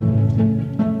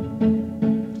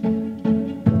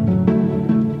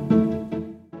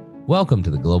Welcome to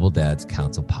the Global Dads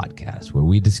Council podcast, where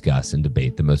we discuss and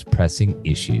debate the most pressing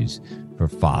issues for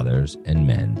fathers and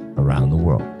men around the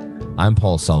world. I'm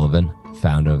Paul Sullivan,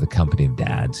 founder of the Company of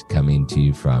Dads, coming to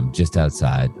you from just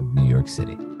outside of New York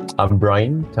City. I'm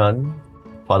Brian Tan,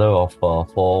 father of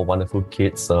four wonderful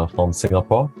kids from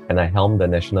Singapore, and I helm the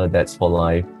National Dads for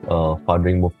Life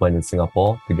fathering movement in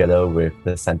Singapore, together with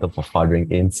the Center for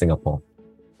Fathering in Singapore.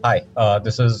 Hi,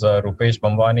 this is Rupesh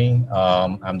Bambwani.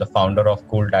 I'm the founder of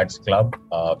Cool Dads Club,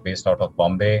 based out of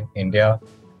Bombay, India.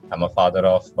 I'm a father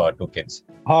of two kids.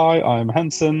 Hi, I'm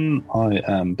Hanson. I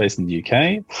am based in the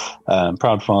UK,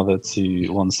 proud father to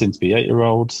one soon-to-be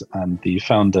 8-year-old, and the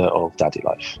founder of Daddy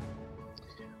Life.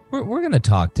 We're going to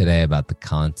talk today about the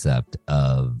concept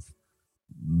of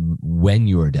when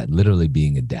you're a dad, literally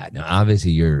being a dad. Now,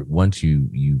 obviously, once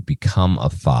you become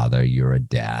a father, you're a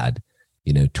dad,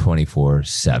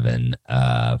 24/7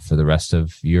 for the rest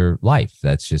of your life.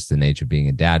 That's just the nature of being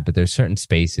a dad. But there's certain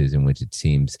spaces in which it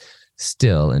seems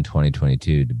still in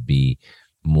 2022 to be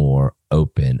more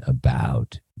open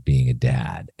about being a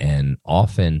dad. And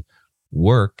often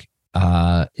work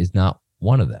is not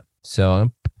one of them. So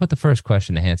I'm put the first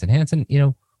question to Hanson. Hanson,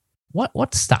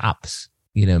 what stops,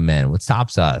 men? What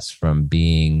stops us from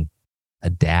being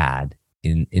a dad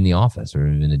in the office, or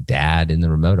even a dad in the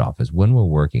remote office when we're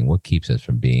working? What keeps us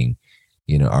from being,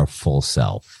 our full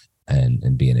self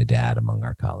and being a dad among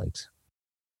our colleagues?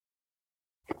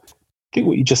 I think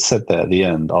what you just said there at the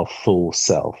end, our full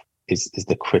self, is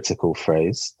the critical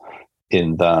phrase,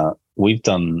 in that we've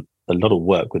done a lot of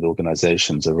work with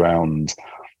organizations around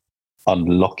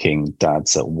unlocking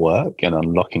dads at work and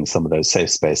unlocking some of those safe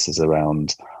spaces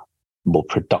around more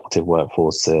productive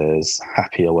workforces,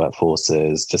 happier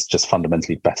workforces, just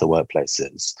fundamentally better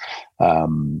workplaces.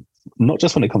 Not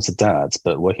just when it comes to dads,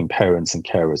 but working parents and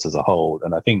carers as a whole.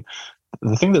 And I think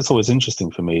the thing that's always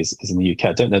interesting for me is in the UK,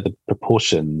 I don't know the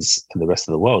proportions in the rest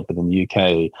of the world, but in the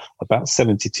UK, about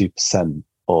 72%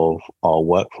 of our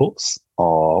workforce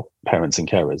are parents and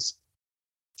carers.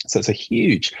 So it's a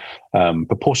huge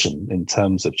proportion in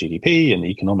terms of GDP and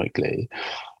economically.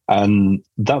 And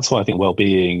that's why I think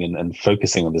well-being and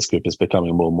focusing on this group is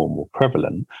becoming more and more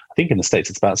prevalent. I think in the States,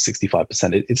 it's about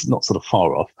 65%. It's not sort of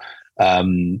far off.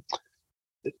 And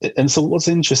so what's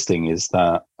interesting is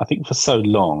that I think for so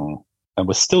long, and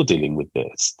we're still dealing with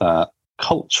this, that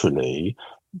culturally,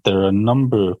 there are a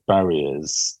number of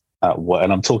barriers at work.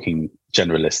 And I'm talking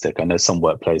generalistic. I know some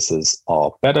workplaces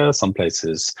are better, some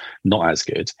places not as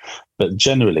good. But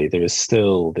generally, there is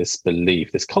still this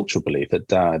belief, this cultural belief, that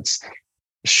dads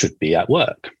should be at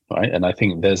work, right? And I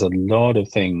think there's a lot of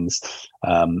things,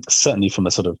 certainly from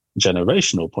a sort of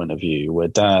generational point of view, where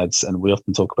dads, and we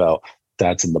often talk about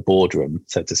dads in the boardroom,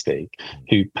 so to speak,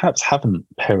 who perhaps haven't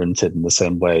parented in the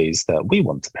same ways that we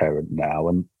want to parent now,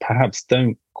 and perhaps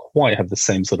don't quite have the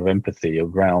same sort of empathy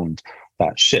around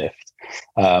that shift,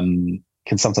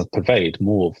 can sometimes pervade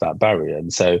more of that barrier.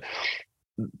 And so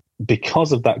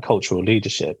because of that cultural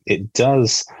leadership, it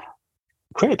does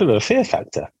create a bit of a fear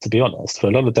factor, to be honest, for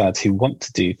a lot of dads who want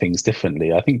to do things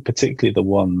differently. I think particularly the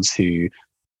ones who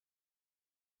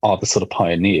are the sort of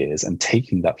pioneers and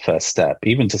taking that first step,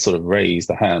 even to sort of raise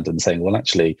the hand and saying, well,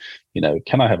 actually,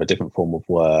 can I have a different form of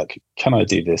work? Can I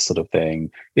do this sort of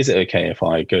thing? Is it okay if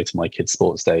I go to my kid's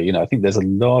sports day? I think there's a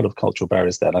lot of cultural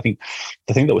barriers there. And I think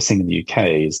the thing that we're seeing in the UK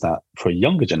is that for a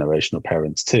younger generation of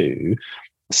parents too,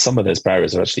 some of those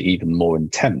barriers are actually even more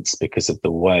intense because of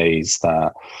the ways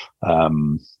that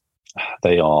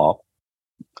they are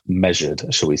measured,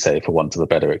 shall we say, for want of a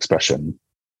better expression.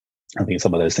 I think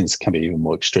some of those things can be even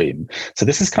more extreme. So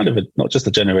this is kind of not just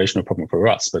a generational problem for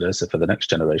us, but also for the next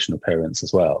generation of parents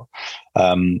as well.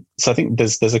 So I think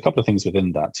there's a couple of things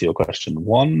within that to your question.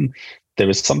 One, there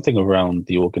is something around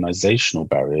the organizational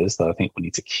barriers that I think we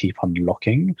need to keep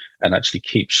unlocking and actually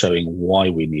keep showing why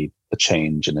we need a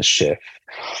change and a shift.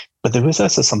 But there is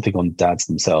also something on dads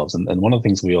themselves. And one of the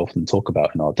things we often talk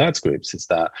about in our dads groups is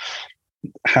that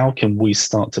how can we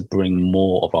start to bring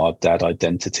more of our dad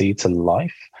identity to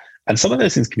life? And some of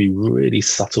those things can be really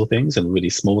subtle things and really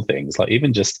small things, like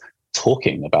even just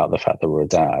talking about the fact that we're a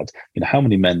dad. How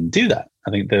many men do that?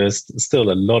 I think there's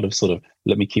still a lot of sort of,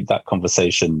 let me keep that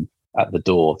conversation at the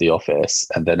door of the office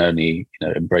and then only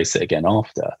embrace it again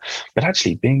after. But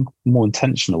actually being more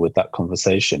intentional with that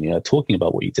conversation, talking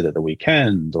about what you did at the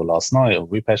weekend or last night, or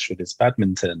Rupesh with his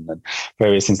badminton and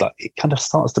various things, like it kind of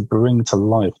starts to bring to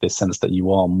life this sense that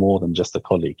you are more than just a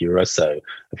colleague. You're also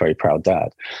a very proud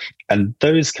dad. And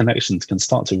those connections can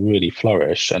start to really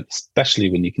flourish, and especially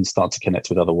when you can start to connect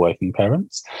with other working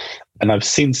parents. And I've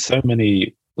seen so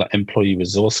many like employee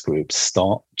resource groups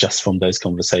start just from those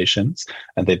conversations,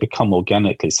 and they become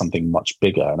organically something much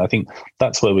bigger. And I think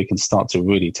that's where we can start to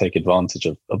really take advantage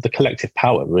of the collective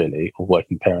power, really, of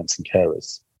working parents and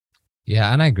carers.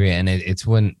 Yeah, and I agree. And it's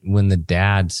when the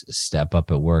dads step up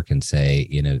at work and say,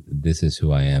 this is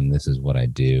who I am, this is what I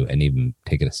do, and even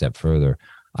take it a step further,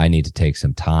 I need to take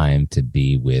some time to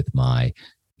be with my,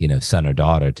 son or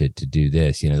daughter to do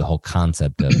this. The whole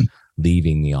concept of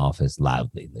leaving the office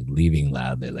loudly,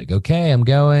 like, okay, I'm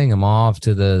going, I'm off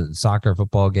to the soccer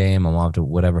football game, I'm off to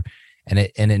whatever. And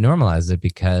it normalizes it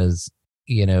because,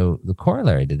 the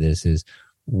corollary to this is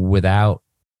without,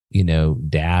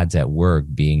 dads at work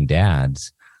being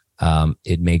dads,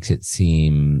 it makes it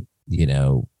seem,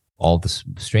 all the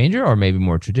stranger or maybe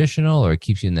more traditional, or it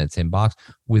keeps you in that same box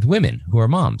with women who are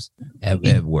moms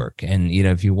at work. And,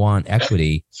 if you want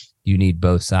equity, you need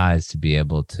both sides to be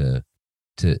able to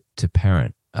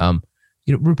parent.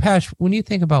 Rupesh, when you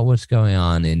think about what's going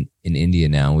on in India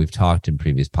now, we've talked in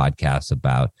previous podcasts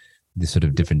about the sort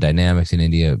of different dynamics in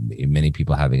India, many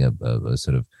people having a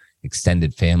sort of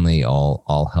extended family,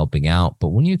 all helping out. But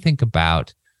when you think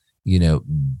about,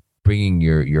 bringing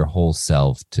your whole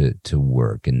self to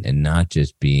work and not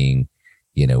just being,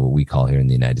 what we call here in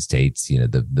the United States,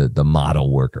 the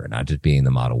model worker, not just being the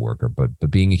model worker, but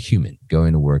being a human,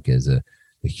 going to work as a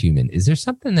human. Is there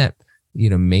something that,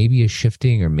 maybe is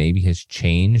shifting or maybe has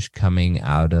changed coming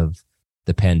out of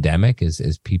the pandemic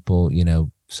as people,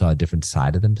 saw a different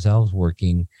side of themselves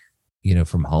working,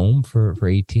 from home for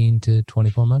 18 to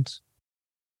 24 months?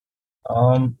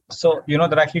 So, there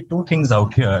are actually two things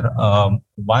out here.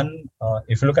 One,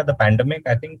 if you look at the pandemic,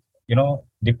 I think,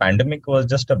 the pandemic was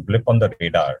just a blip on the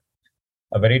radar,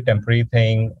 a very temporary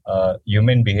thing.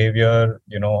 Human behavior,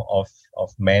 of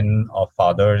men, of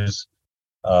fathers,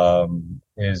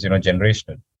 is,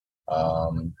 generational.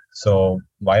 So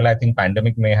while I think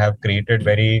pandemic may have created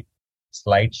very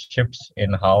slight shifts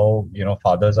in how,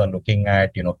 fathers are looking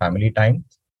at, family time,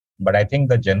 but I think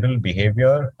the general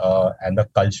behavior and the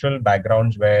cultural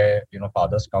backgrounds where,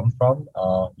 fathers come from,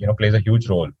 plays a huge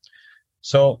role.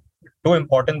 So two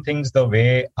important things, the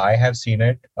way I have seen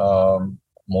it,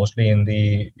 mostly in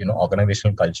the,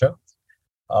 organizational culture.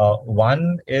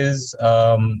 One is,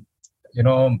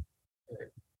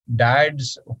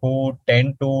 dads who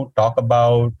tend to talk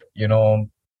about,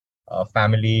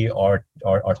 family or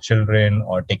children,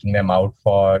 or taking them out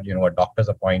for, a doctor's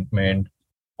appointment,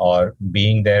 or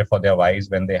being there for their wives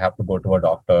when they have to go to a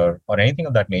doctor, or anything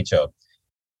of that nature,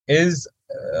 is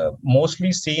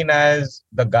mostly seen as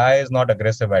the guy is not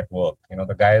aggressive at work.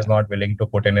 The guy is not willing to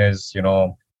put in his,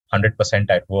 100%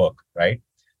 at work, right?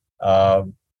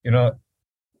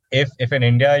 If in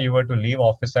India you were to leave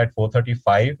office at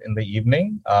 4:35 in the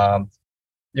evening,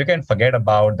 you can forget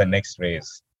about the next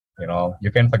raise.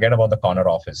 You can forget about the corner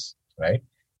office, right?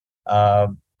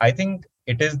 I think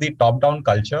it is the top-down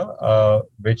culture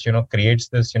which creates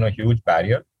this huge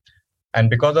barrier, and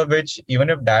because of which, even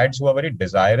if dads who are very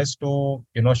desirous to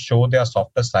show their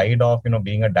softer side of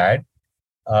being a dad,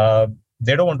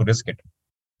 they don't want to risk it,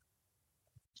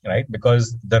 right?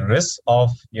 Because the risks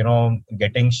of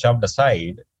getting shoved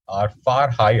aside are far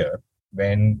higher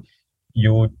when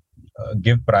you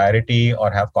give priority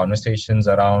or have conversations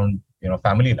around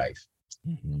family life.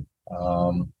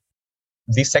 Mm-hmm.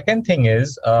 The second thing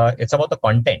is it's about the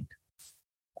content.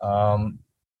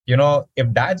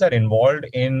 If dads are involved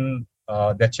in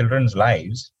their children's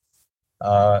lives,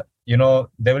 there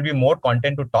will be more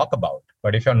content to talk about.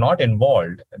 But if you're not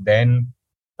involved, then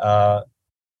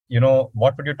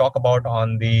what would you talk about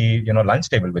on the lunch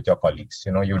table with your colleagues?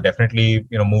 You definitely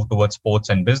move towards sports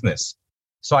and business.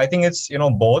 So I think it's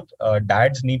both.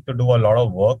 Dads need to do a lot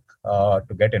of work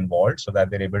to get involved so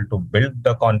that they're able to build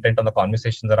the content and the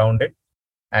conversations around it.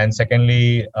 And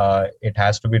secondly, it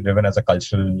has to be driven as a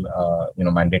cultural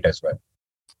mandate as well.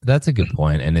 That's a good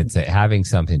point. And it's having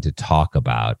something to talk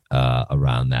about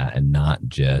around that, and not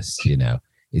just,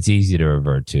 it's easy to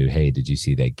revert to, hey, did you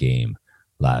see that game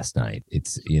last night?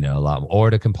 It's, a lot,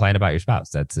 or to complain about your spouse.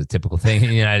 That's a typical thing in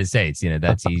the United States.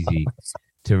 That's easy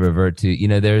to revert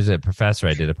to. There's a professor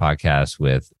I did a podcast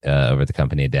with over at the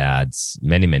Company of Dads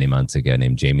many, many months ago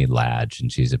named Jamie Ladge,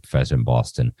 and she's a professor in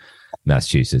Boston,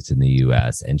 Massachusetts in the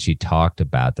U.S. And she talked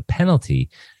about the penalty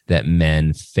that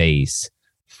men face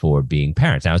for being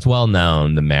parents. Now, it's well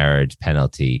known, the marriage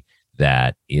penalty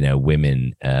that,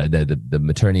 women, the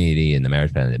maternity and the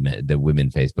marriage penalty that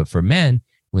women face. But for men,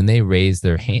 when they raise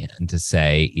their hand to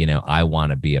say, I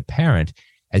want to be a parent,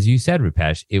 as you said,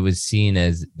 Rupesh, it was seen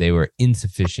as they were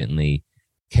insufficiently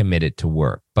committed to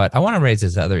work. But I want to raise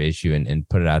this other issue and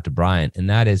put it out to Brian, and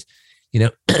that is,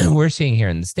 we're seeing here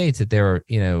in the States that there are,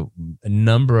 a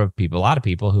number of people, a lot of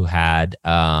people who had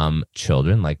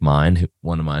children like mine,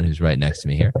 one of mine who's right next to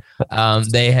me here.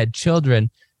 They had children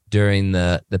during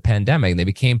the pandemic, and they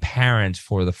became parents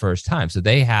for the first time. So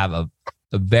they have a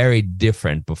very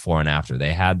different before and after.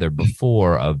 They had their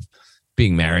before of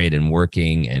being married and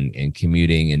working and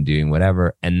commuting and doing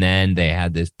whatever. And then they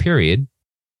had this period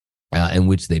in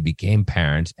which they became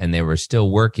parents, and they were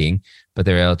still working, but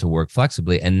they were able to work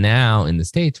flexibly. And now in the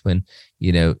States, when,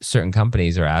 certain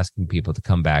companies are asking people to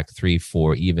come back 3,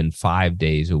 4, even 5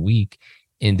 days a week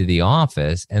into the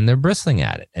office, and they're bristling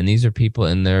at it. And these are people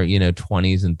in their,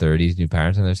 20s and 30s, new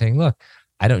parents, and they're saying, look,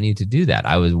 I don't need to do that.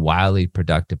 I was wildly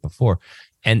productive before.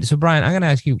 And so, Brian, I'm going to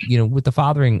ask you, with the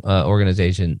fathering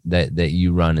organization that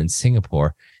you run in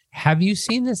Singapore, have you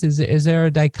seen this? Is there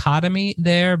a dichotomy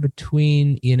there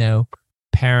between,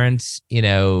 parents,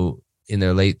 in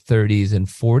their late 30s and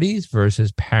 40s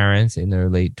versus parents in their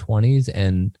late 20s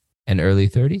and early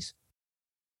 30s?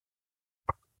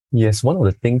 Yes, one of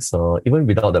the things, even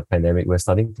without the pandemic, we're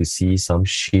starting to see some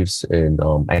shifts in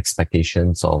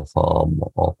expectations of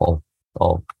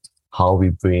how we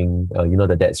bring,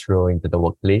 the dad's role into the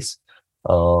workplace.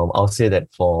 I'll say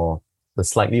that for the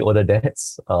slightly older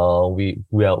dads,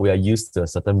 we are used to a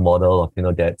certain model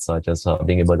of, dads are just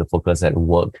being able to focus at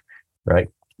work, right?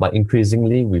 But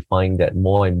increasingly, we find that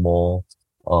more and more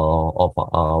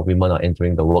of women are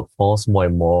entering the workforce. More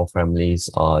and more families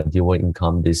are dual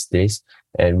income these days,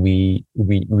 and we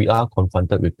are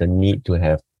confronted with the need to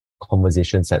have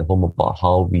conversations at home about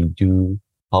how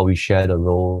we share the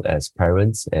role as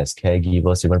parents, as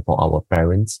caregivers, even for our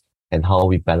parents, and how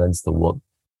we balance the work.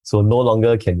 So no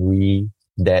longer can we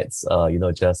dads,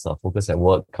 just focus at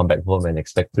work, come back home and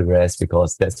expect to rest,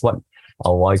 because that's what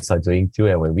our wives are doing too.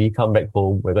 And when we come back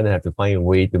home, we're going to have to find a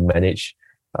way to manage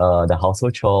the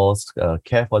household chores,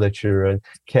 care for the children,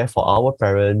 care for our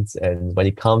parents. And when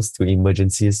it comes to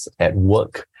emergencies at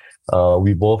work,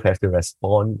 we both have to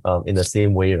respond in the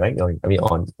same way, right? I mean,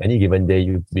 on any given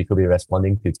day, we could be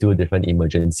responding to 2 different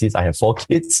emergencies. I have 4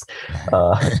 kids,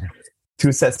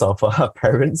 2 sets of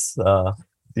parents.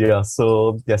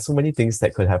 So there's so many things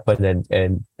that could happen,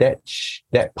 and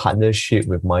that partnership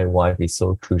with my wife is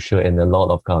so crucial, and a lot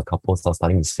of couples are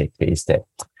starting to face that.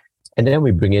 And then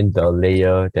we bring in the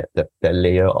layer, that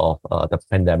layer of the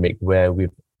pandemic, where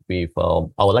we've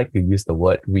I would like to use the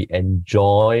word, we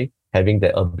enjoy having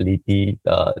the ability,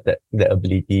 the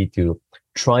ability to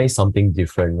try something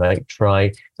different, right?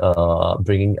 Try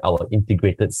bringing our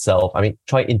integrated self.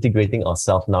 Try integrating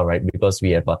ourselves now, right? Because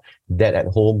we have a dad at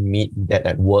home, meet dad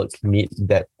at work, meet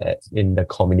dad in the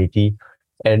community.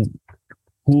 And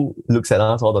who looks at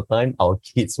us all the time? Our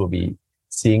kids will be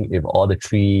seeing if all the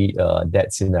 3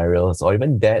 dad scenarios, or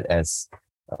even dad as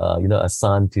a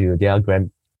son to their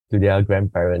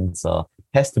grandparents,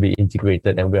 has to be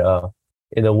integrated. And we are,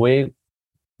 in a way,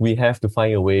 we have to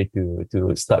find a way to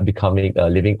start becoming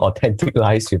living authentic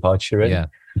lives with our children,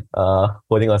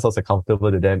 holding ourselves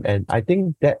accountable to them. And I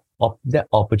think that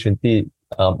opportunity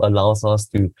allows us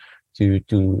to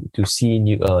see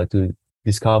new, to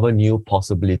discover new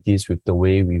possibilities with the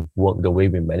way we work, the way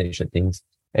we manage the things.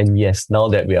 And yes, now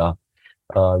that we are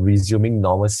resuming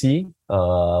normalcy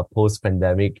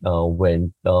post-pandemic,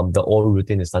 when the old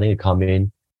routine is starting to come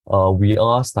in, we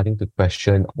are starting to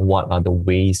question what are the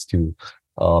ways to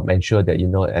ensure that,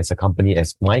 as a company,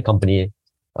 as my company,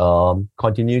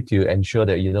 continue to ensure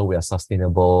that, we are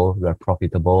sustainable, we are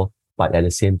profitable, but at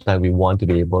the same time, we want to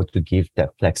be able to give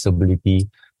that flexibility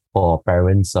for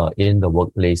parents in the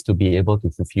workplace to be able to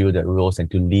fulfill their roles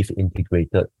and to live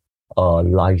integrated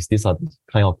lives. These are the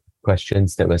kind of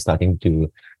questions that we're starting to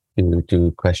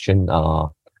question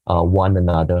one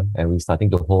another, and we're starting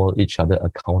to hold each other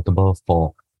accountable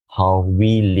for how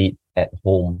we lead at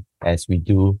home as we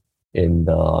do in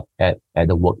at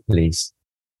the workplace.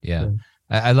 Yeah.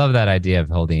 I love that idea of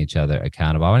holding each other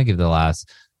accountable. I want to give the last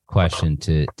question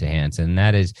to Hanson, and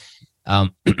that is,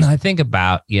 I think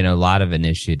about, a lot of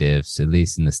initiatives, at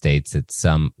least in the States, that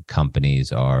some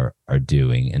companies are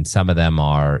doing, and some of them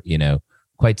are,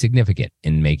 quite significant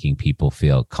in making people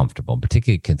feel comfortable,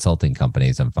 particularly consulting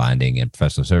companies, I'm finding, and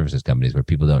professional services companies, where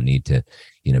people don't need to,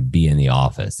 be in the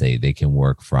office. They can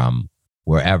work from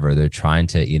wherever. They're trying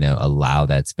to, allow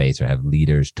that space, or have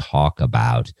leaders talk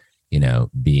about,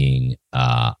 being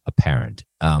a parent.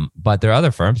 But there are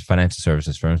other firms, financial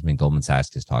services firms. Goldman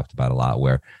Sachs has talked about a lot,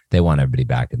 where they want everybody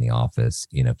back in the office,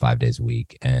 5 days a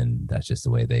week. And that's just the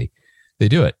way they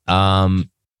do it.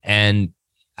 And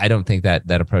I don't think that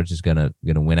approach is going to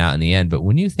win out in the end. But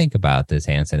when you think about this,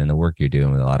 Hanson, and the work you're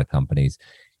doing with a lot of companies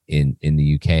in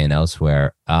the UK and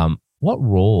elsewhere, what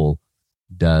role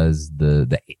does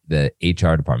the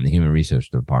HR department, the human resource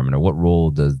department, or what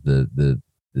role does the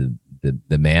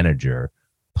manager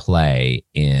play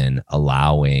in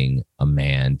allowing a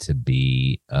man to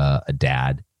be a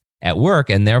dad at work,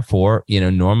 and therefore,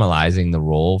 normalizing the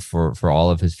role for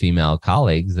all of his female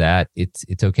colleagues that it's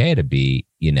okay to be,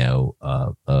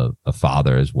 a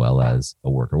father as well as a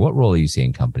worker? What role are you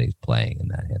seeing companies playing in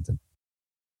that, Hanson?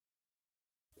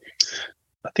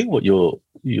 I think what you're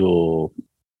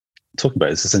talking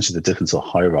about is essentially the difference or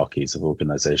hierarchies of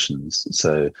organizations.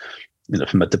 So,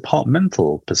 from a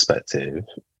departmental perspective,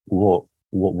 what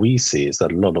we see is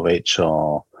that a lot of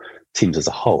HR teams as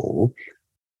a whole,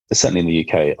 certainly in the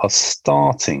UK, are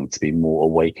starting to be more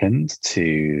awakened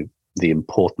to the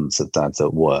importance of dads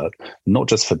at work, not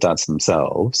just for dads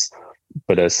themselves,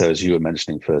 but also, as you were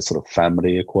mentioning, for sort of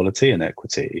family equality and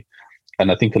equity.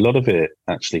 And I think a lot of it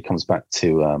actually comes back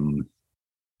to a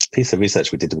piece of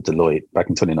research we did with Deloitte back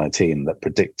in 2019 that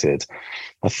predicted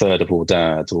a third of all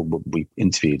dads, or we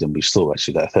interviewed and we saw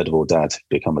actually that a third of all dads who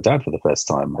become a dad for the first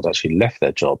time had actually left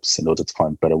their jobs in order to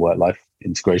find better work-life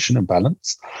integration and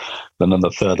balance. And then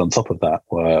the third on top of that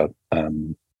were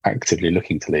actively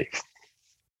looking to leave.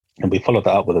 And we followed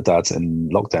that up with a dads in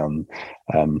lockdown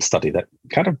study that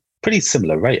had a pretty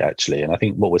similar rate, actually. And I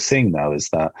think what we're seeing now is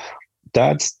that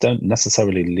dads don't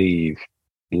necessarily leave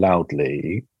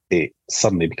loudly. It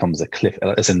suddenly becomes a cliff,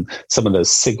 as in some of those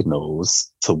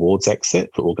signals towards exit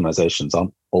for organizations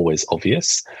aren't always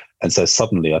obvious. And so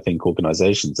suddenly I think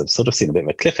organizations have sort of seen a bit of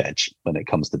a cliff edge when it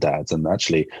comes to dads. And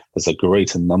actually there's a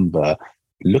greater number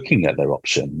looking at their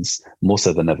options more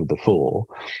so than ever before.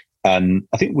 And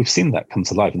I think we've seen that come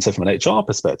to life. And so from an HR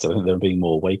perspective, I think they're being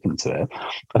more awakened to it.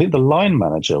 I think the line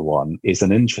manager one is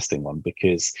an interesting one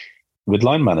because with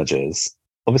line managers,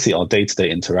 obviously, our day-to-day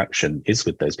interaction is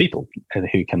with those people and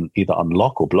who can either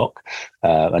unlock or block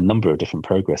a number of different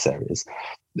progress areas.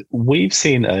 We've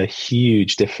seen a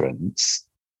huge difference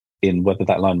in whether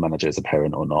that line manager is a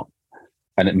parent or not,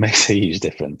 and it makes a huge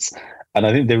difference. And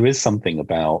I think there is something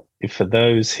about, for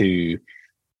those who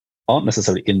aren't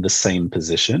necessarily in the same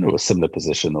position or a similar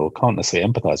position or can't necessarily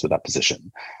empathize with that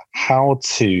position, how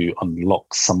to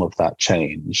unlock some of that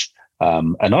change.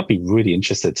 And I'd be really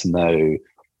interested to know,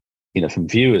 from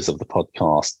viewers of the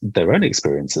podcast, their own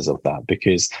experiences of that,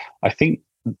 because I think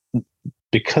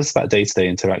because that day-to-day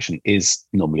interaction is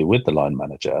normally with the line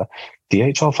manager, the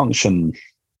HR function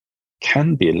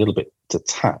can be a little bit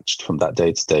detached from that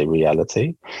day-to-day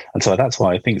reality. And so that's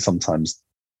why I think sometimes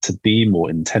to be more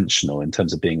intentional in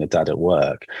terms of being a dad at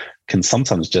work can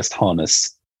sometimes just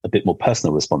harness a bit more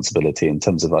personal responsibility in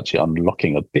terms of actually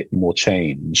unlocking a bit more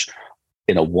change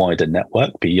in a wider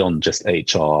network beyond just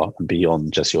HR and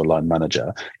beyond just your line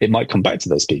manager. It might come back to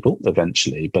those people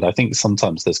eventually, but I think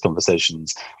sometimes those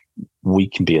conversations we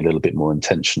can be a little bit more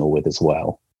intentional with as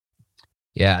well.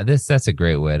 Yeah, that's a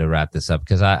great way to wrap this up,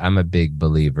 because I'm a big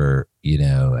believer,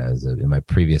 in my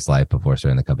previous life before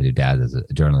starting the company of Dads as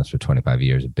a journalist for 25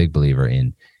 years, a big believer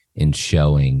in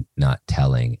showing, not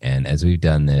telling. And as we've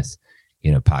done this,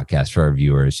 podcast for our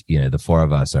viewers, the four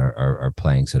of us are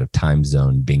playing sort of time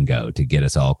zone bingo to get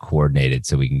us all coordinated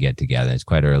so we can get together. It's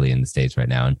quite early in the States right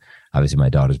now. And obviously my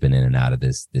daughter's been in and out of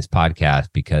this podcast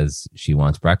because she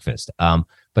wants breakfast.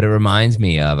 But it reminds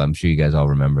me of, I'm sure you guys all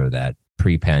remember that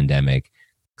pre-pandemic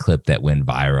clip that went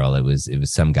viral. It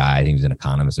was some guy, I think he was an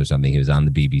economist or something. He was on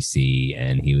the BBC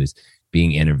and he was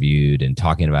being interviewed and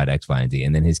talking about X, Y, and Z.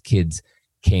 And then his kids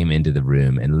came into the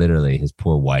room and literally his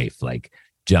poor wife,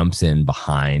 jumps in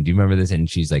behind. Do you remember this? And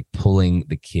she's pulling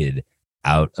the kid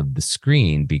out of the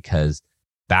screen, because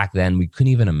back then we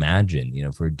couldn't even imagine,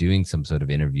 if we're doing some sort of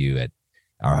interview in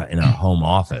our home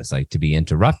office, to be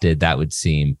interrupted, that would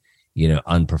seem,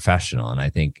 unprofessional. And I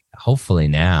think hopefully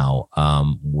now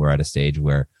we're at a stage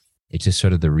where it's just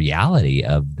sort of the reality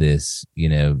of this,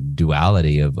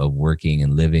 duality of working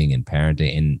and living and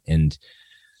parenting and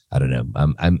I don't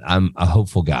know. I'm a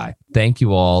hopeful guy. Thank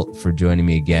you all for joining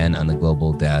me again on the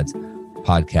Global Dads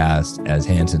podcast. As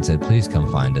Hanson said, please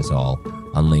come find us all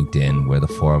on LinkedIn, where the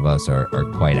four of us are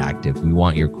quite active. We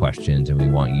want your questions and we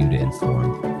want you to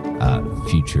inform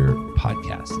future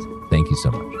podcasts. Thank you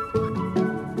so much.